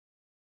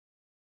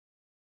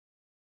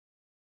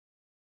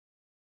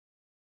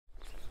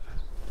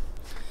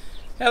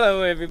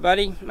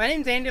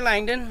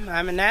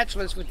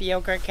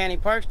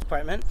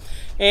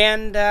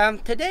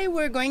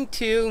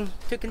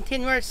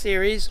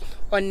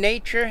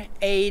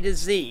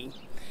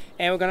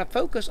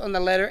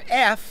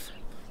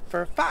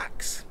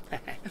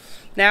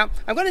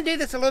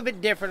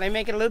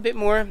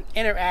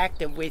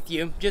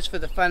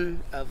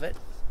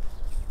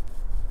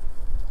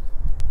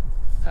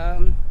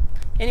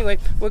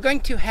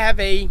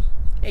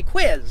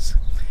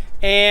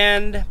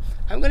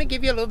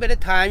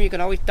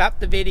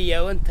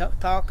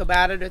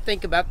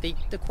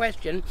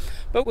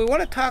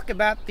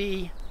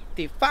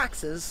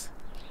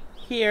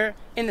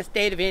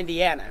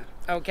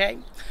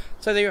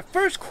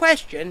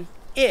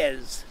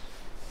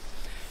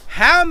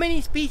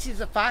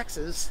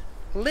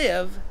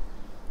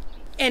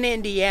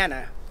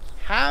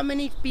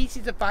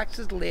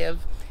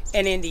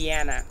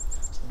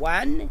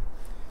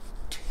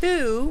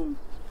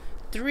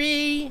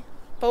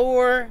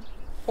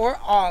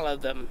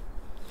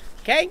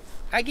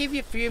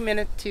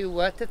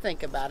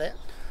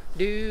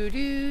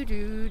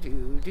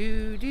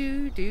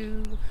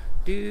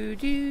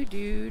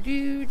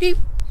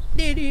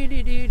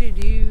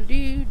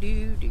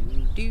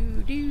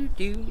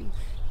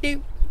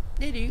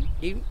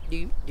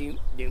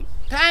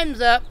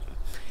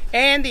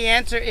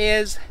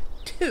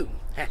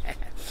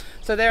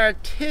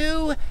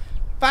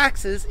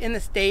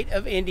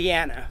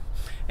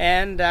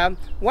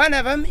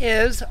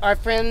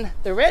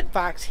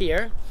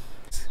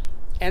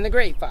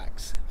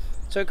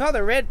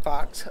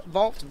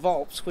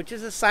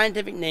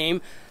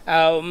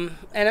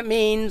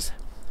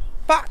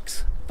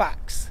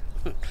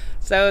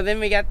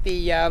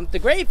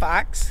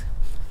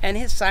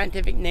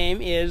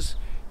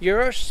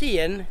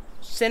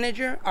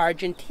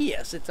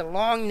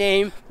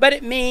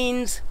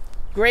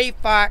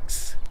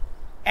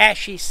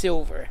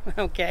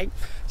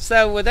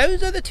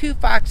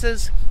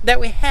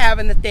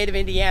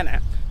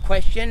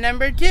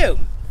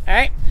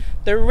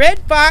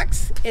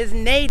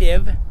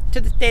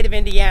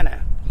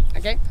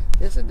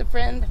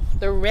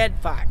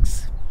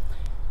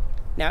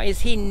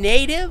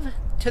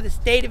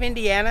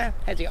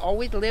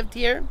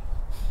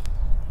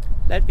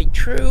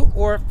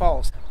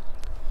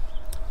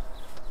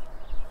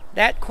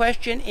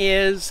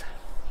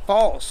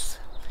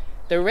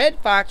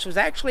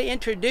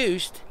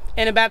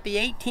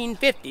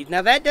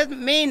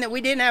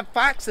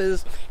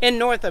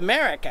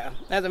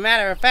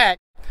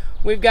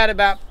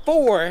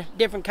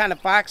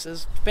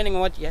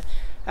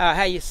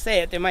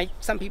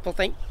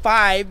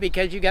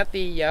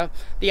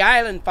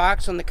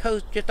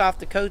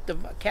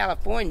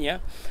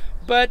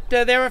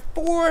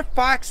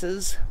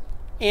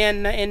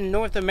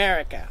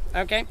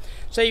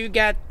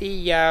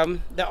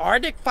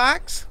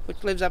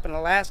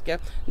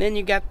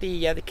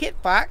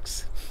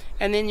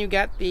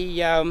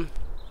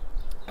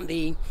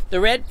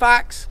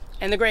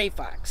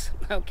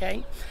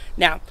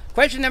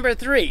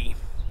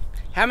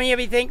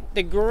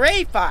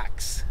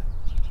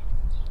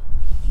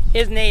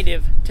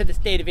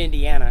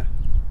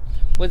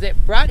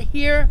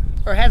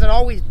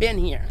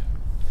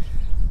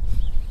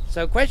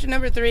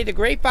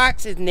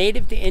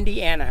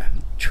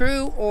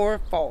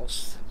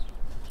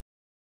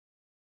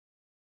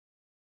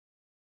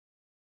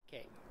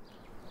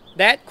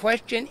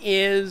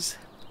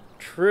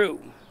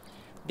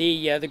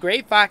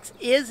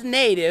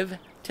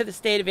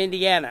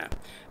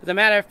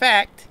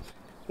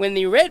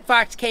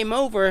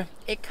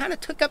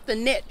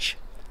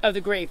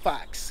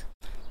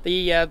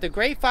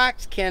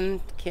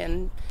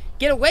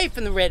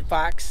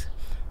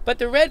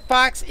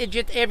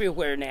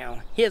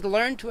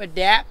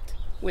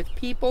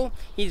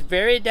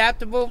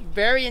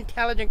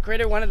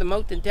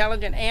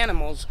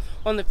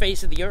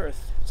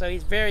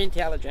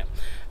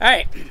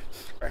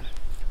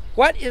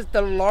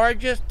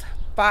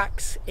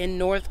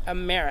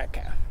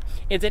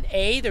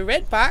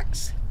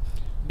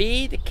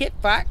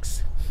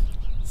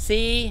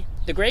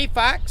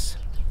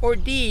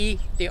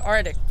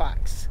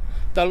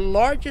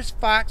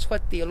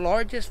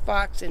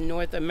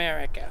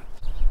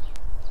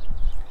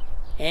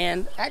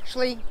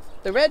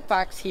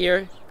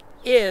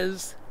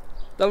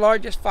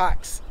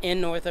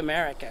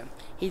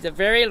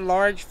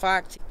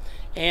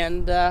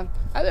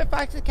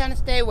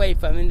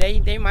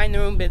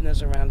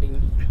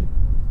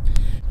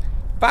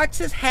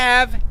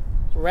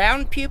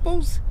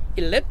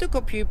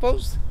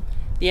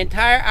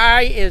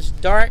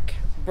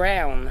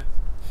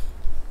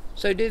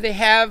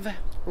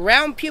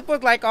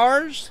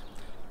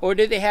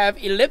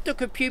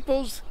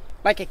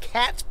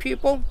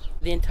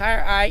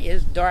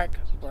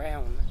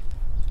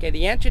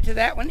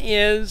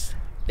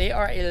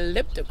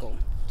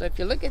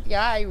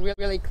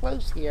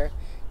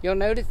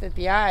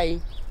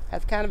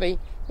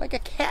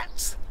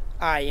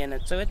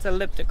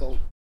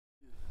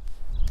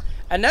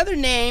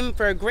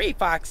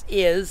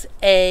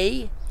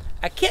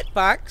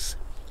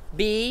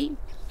B,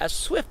 a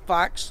swift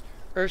fox,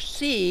 or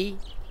C,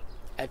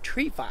 a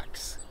tree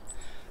fox?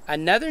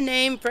 Another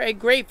name for a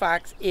gray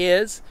fox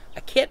is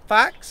a kit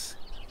fox,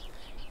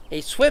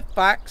 a swift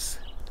fox,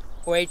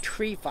 or a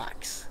tree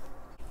fox.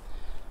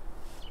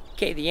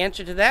 Okay, the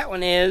answer to that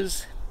one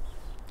is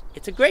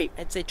it's a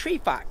tree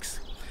fox.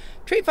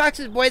 Tree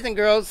foxes, boys and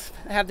girls,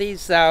 have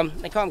these,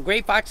 they call them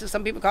gray foxes,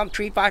 some people call them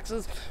tree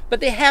foxes, but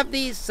they have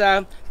these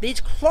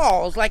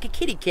claws like a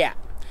kitty cat.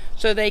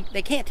 So they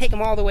can't take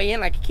them all the way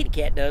in like a kitty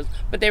cat does,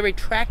 but they're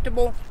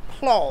retractable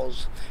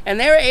claws. And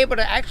they're able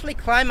to actually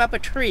climb up a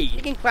tree.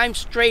 You can climb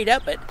straight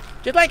up it,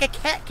 just like a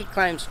cat can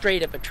climb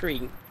straight up a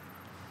tree.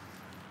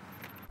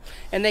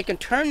 And they can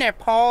turn their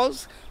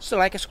paws so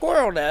like a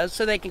squirrel does,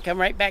 so they can come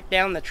right back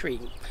down the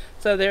tree.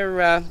 So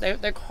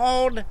they're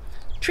called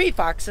tree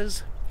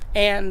foxes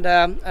and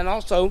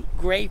also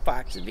gray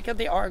foxes because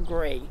they are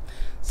gray.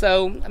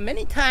 So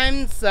many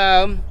times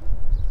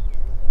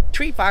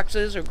tree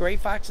foxes or gray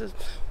foxes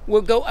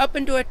will go up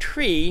into a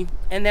tree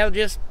and they'll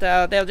just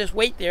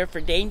wait there for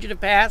danger to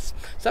pass.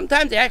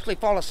 Sometimes they actually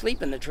fall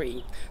asleep in the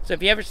tree. So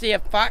if you ever see a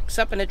fox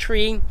up in a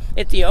tree,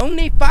 it's the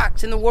only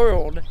fox in the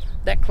world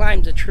that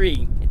climbs a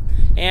tree.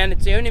 And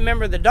it's the only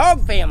member of the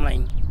dog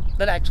family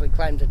that actually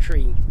climbs a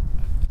tree.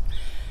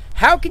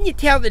 How can you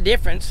tell the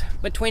difference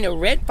between a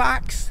red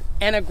fox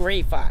and a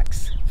gray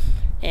fox?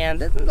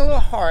 And this is a little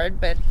hard,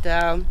 but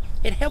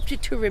it helps you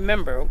to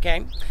remember,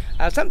 okay?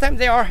 Sometimes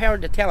they are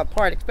hard to tell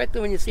apart,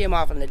 especially when you see them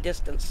off in the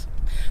distance.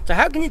 So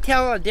how can you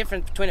tell the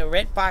difference between a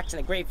red fox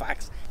and a gray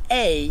fox?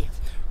 A,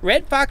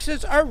 red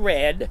foxes are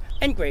red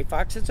and gray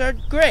foxes are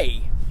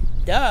gray.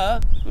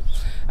 Duh.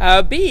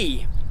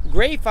 B,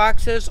 gray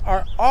foxes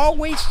are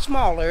always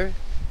smaller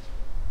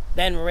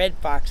than red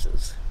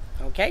foxes.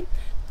 Okay?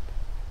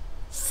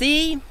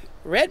 C,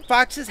 red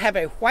foxes have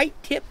a white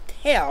tipped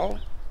tail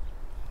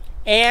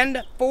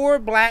and 4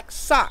 black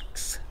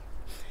socks.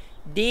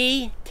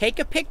 D, take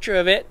a picture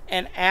of it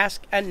and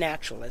ask a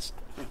naturalist.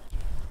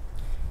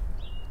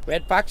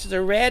 Red foxes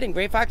are red and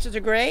gray foxes are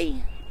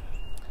gray.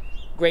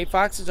 Gray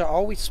foxes are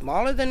always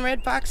smaller than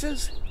red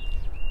foxes.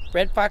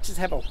 Red foxes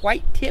have a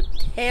white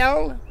tipped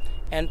tail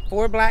and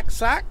 4 black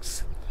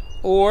socks.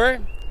 Or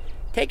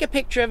take a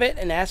picture of it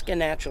and ask a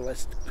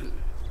naturalist.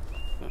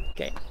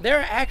 Okay, there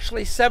are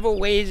actually several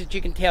ways that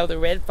you can tell the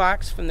red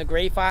fox from the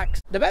gray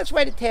fox. The best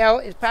way to tell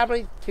is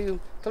probably to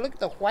look at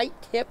the white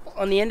tip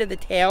on the end of the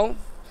tail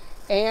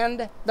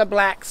and the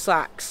black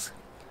socks.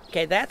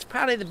 Okay, that's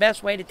probably the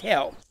best way to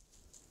tell.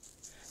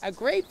 A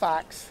gray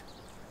fox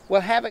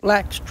will have a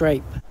black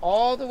stripe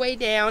all the way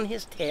down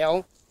his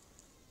tail.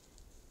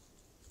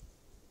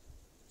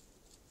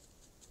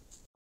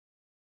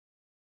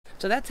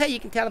 So that's how you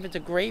can tell if it's a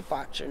gray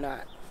fox or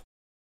not.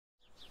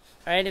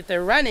 Alright, if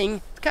they're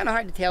running, it's kind of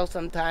hard to tell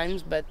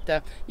sometimes, but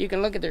you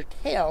can look at their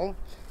tail,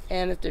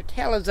 and if their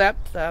tail is up,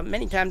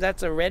 many times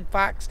that's a red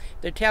fox.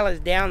 If their tail is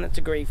down, that's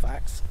a gray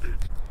fox.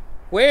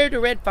 Where do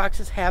red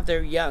foxes have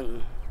their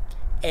young?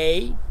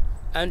 A,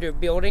 under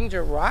buildings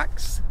or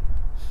rocks.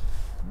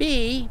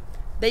 B,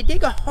 they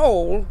dig a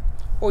hole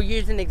or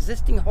use an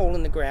existing hole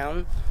in the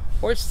ground.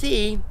 Or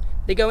C,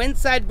 they go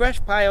inside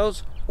brush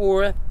piles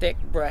or thick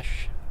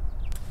brush.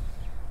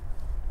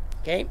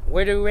 Okay,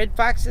 where do red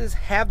foxes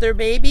have their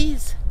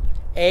babies?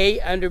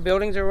 A, under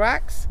buildings or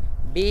rocks.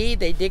 B,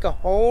 they dig a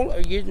hole or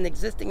use an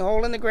existing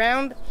hole in the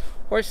ground.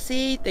 Or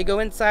C, they go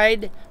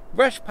inside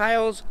brush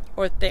piles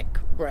or thick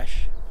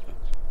brush.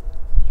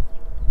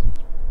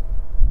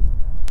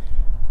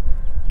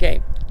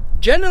 Okay,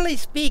 generally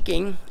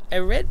speaking,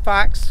 a red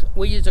fox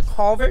will use a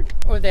culvert,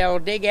 or they'll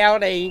dig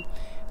out an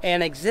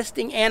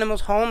existing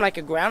animal's home, like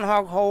a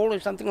groundhog hole or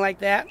something like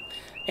that,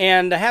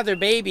 and have their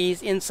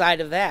babies inside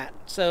of that.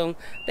 So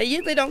they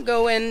usually don't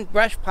go in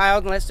brush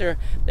piles unless they're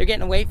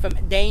getting away from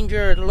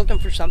danger or looking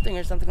for something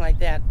or something like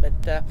that.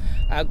 But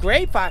a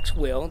gray fox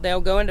will.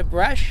 They'll go into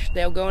brush,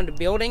 they'll go into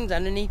buildings,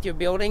 underneath your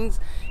buildings,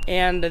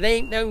 and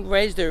they'll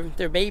raise their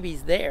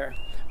babies there.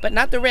 But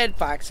not the red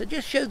fox. It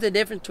just shows the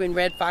difference between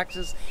red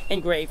foxes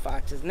and gray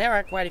foxes. And there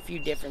are quite a few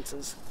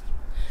differences.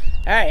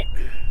 All right.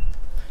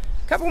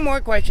 A couple more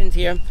questions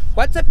here.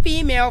 What's a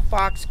female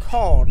fox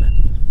called?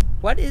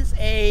 What is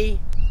a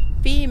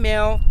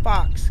female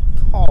fox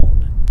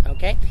called?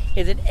 Okay.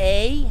 Is it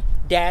A,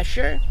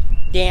 Dasher,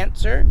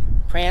 Dancer,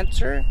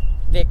 Prancer,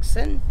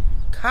 Vixen,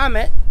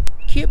 Comet,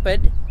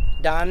 Cupid,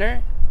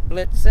 Donner,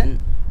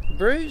 Blitzen,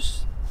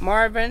 Bruce,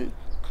 Marvin,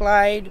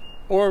 Clyde,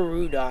 or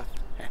Rudolph?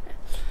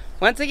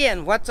 Once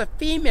again, what's a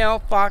female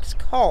fox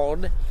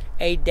called?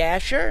 A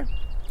Dasher,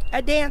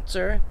 a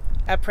Dancer,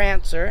 a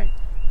Prancer,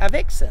 a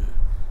Vixen,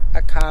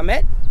 a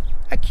Comet,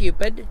 a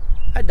Cupid,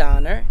 a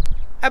Donner,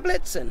 a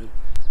Blitzen,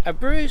 a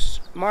Bruce,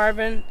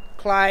 Marvin,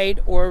 Clyde,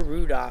 or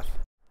Rudolph.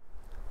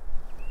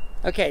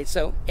 Okay,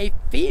 so a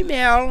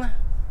female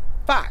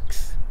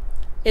fox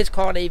is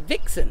called a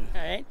vixen.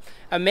 All right?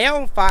 A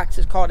male fox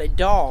is called a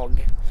dog.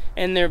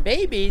 And their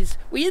babies,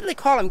 we usually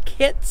call them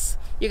kits.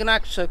 You can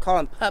actually call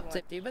them pups,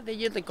 but they're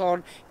usually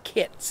called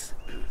kits.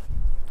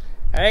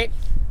 All right?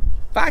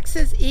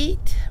 Foxes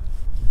eat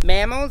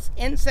mammals,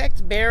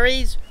 insects,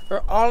 berries,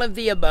 or all of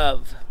the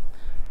above?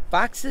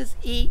 Foxes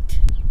eat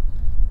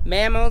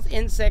mammals,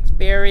 insects,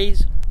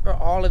 berries, or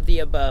all of the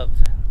above?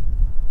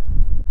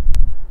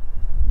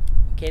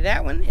 Okay,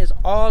 that one is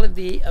all of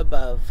the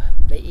above.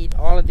 They eat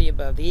all of the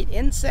above. They eat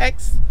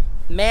insects,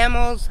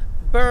 mammals,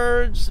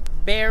 birds,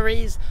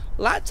 berries,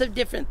 lots of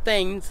different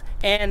things,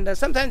 and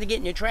sometimes they get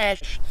in your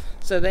trash.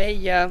 So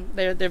they're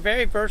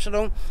very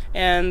versatile,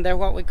 and they're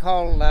what we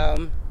call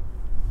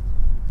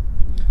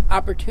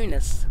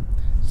opportunists.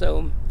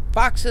 So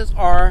foxes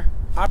are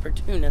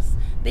opportunists.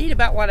 They eat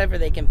about whatever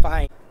they can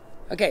find.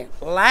 Okay,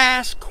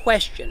 last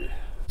question.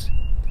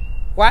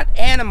 What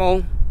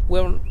animal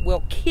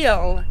will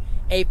kill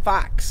a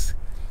fox?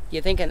 Do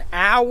you think an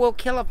owl will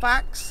kill a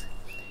fox?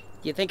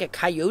 Do you think a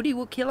coyote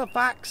will kill a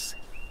fox?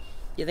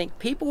 Do you think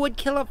people would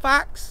kill a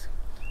fox?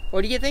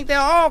 Or do you think they'll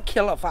all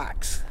kill a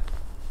fox?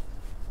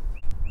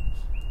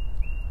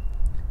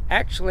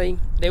 Actually,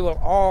 they will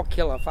all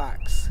kill a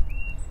fox.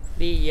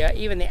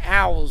 Even the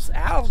owls.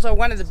 Owls are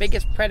one of the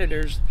biggest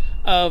predators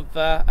of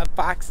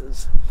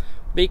foxes,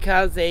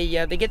 because they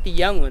get the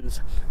young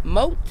ones.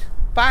 Most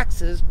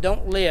foxes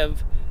don't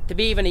live to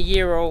be even a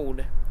year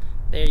old.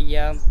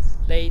 Their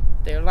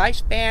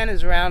lifespan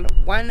is around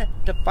 1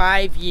 to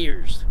 5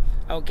 years.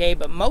 Okay,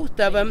 but most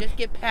of them just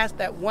get past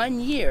that 1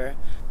 year,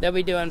 they'll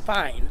be doing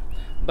fine.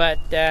 But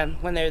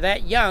when they're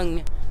that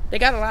young, they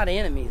got a lot of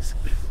enemies.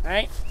 All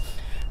right,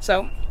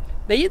 so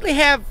they usually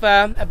have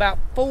about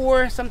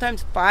 4,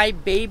 sometimes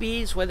 5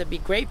 babies, whether it be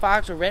gray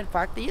fox or red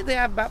fox. They usually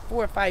have about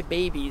 4 or 5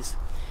 babies,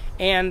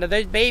 and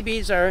those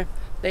babies they're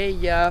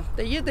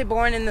usually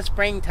born in the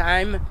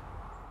springtime.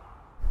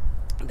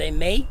 They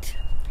mate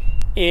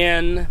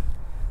in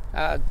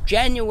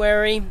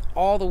January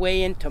all the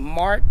way into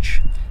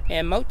March,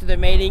 and most of their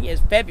mating is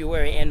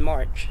February and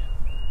March.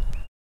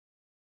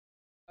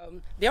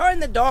 They are in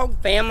the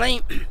dog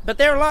family, but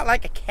they're a lot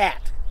like a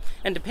cat.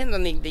 And depends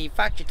on the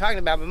fox you're talking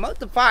about, but most of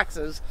the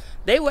foxes,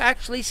 they will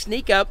actually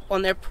sneak up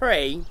on their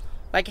prey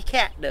like a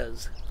cat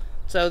does.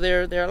 So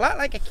they're a lot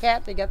like a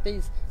cat. They got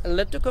these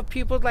elliptical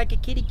pupils like a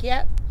kitty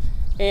cat,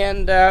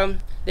 and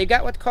they've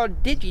got what's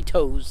called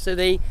digitoes. So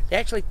they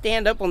actually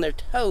stand up on their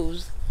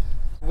toes.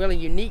 Really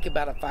unique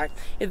about a fox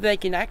is they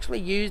can actually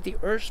use the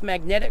Earth's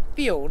magnetic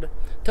field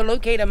to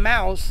locate a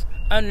mouse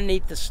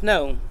underneath the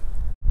snow.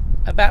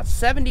 About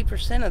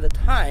 70% of the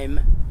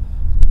time,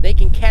 they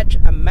can catch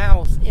a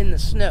mouse in the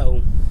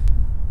snow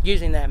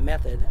using that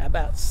method.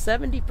 About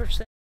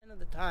 70% of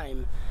the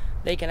time,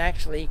 they can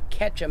actually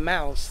catch a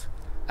mouse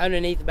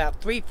underneath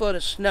about 3 foot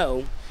of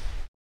snow.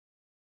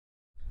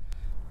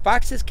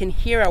 Foxes can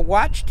hear a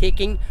watch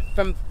ticking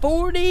from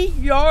 40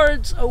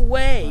 yards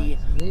away.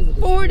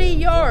 40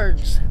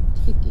 yards.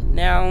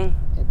 Now,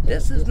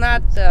 this is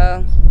not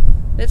a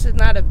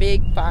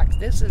big fox.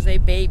 This is a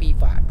baby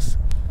fox.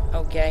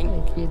 Okay,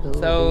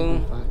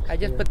 so I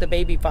just put the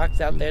baby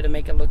fox out there to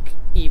make it look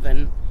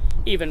even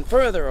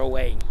further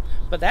away.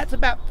 But that's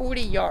about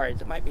 40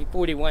 yards. It might be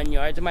 41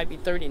 yards. It might be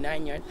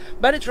 39 yards.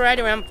 But it's right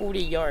around 40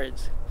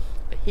 yards.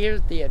 But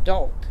here's the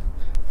adult.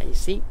 And you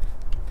see,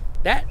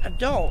 that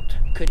adult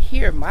could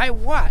hear my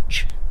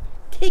watch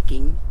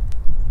ticking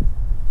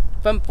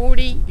from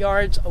 40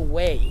 yards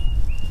away.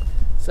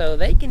 So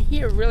they can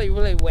hear really,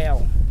 really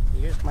well.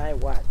 Here's my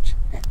watch.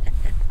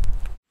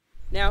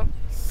 Now,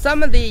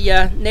 some of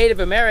the Native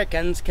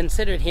Americans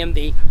considered him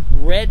the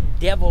red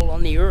devil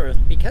on the earth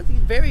because he's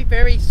very,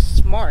 very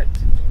smart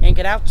and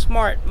could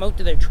outsmart most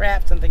of their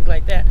traps and things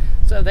like that.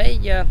 So they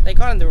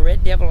call him the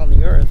red devil on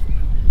the earth.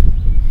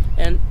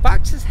 And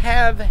foxes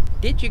have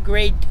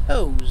digigrade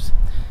toes,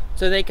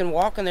 so they can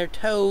walk on their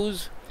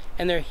toes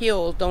and their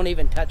heels don't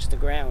even touch the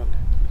ground.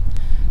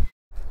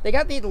 They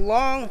got these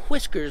long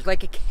whiskers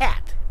like a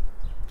cat.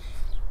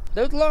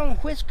 Those long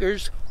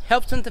whiskers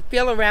helps them to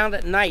feel around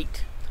at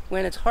night.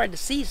 When it's hard to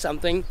see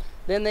something,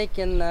 then they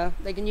can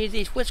use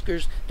these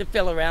whiskers to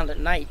feel around at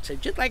night. So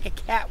just like a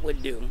cat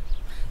would do.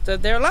 So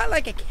they're a lot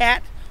like a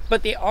cat,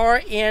 but they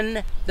are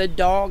in the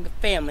dog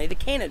family, the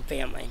canid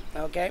family.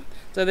 Okay,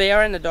 so they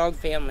are in the dog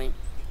family.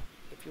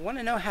 If you want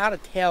to know how to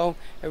tell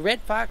a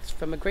red fox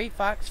from a gray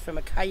fox from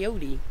a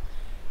coyote,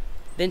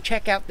 then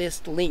check out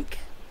this link,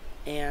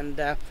 and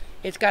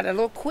it's got a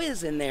little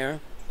quiz in there,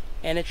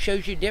 and it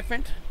shows you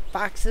different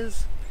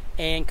foxes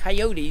and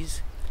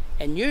coyotes.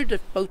 And you're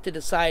supposed to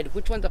decide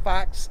which one's a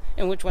fox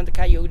and which one's a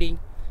coyote,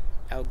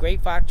 a gray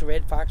fox, a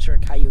red fox, or a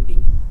coyote.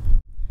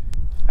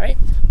 All right.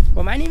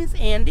 Well, my name is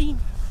Andy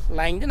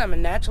Langdon. I'm a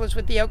naturalist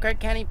with the Elkhart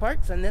County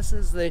Parks, and this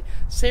is the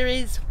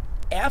Series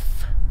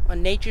F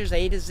on Nature's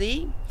A to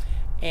Z.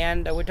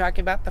 And we're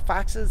talking about the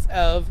foxes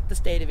of the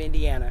state of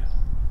Indiana.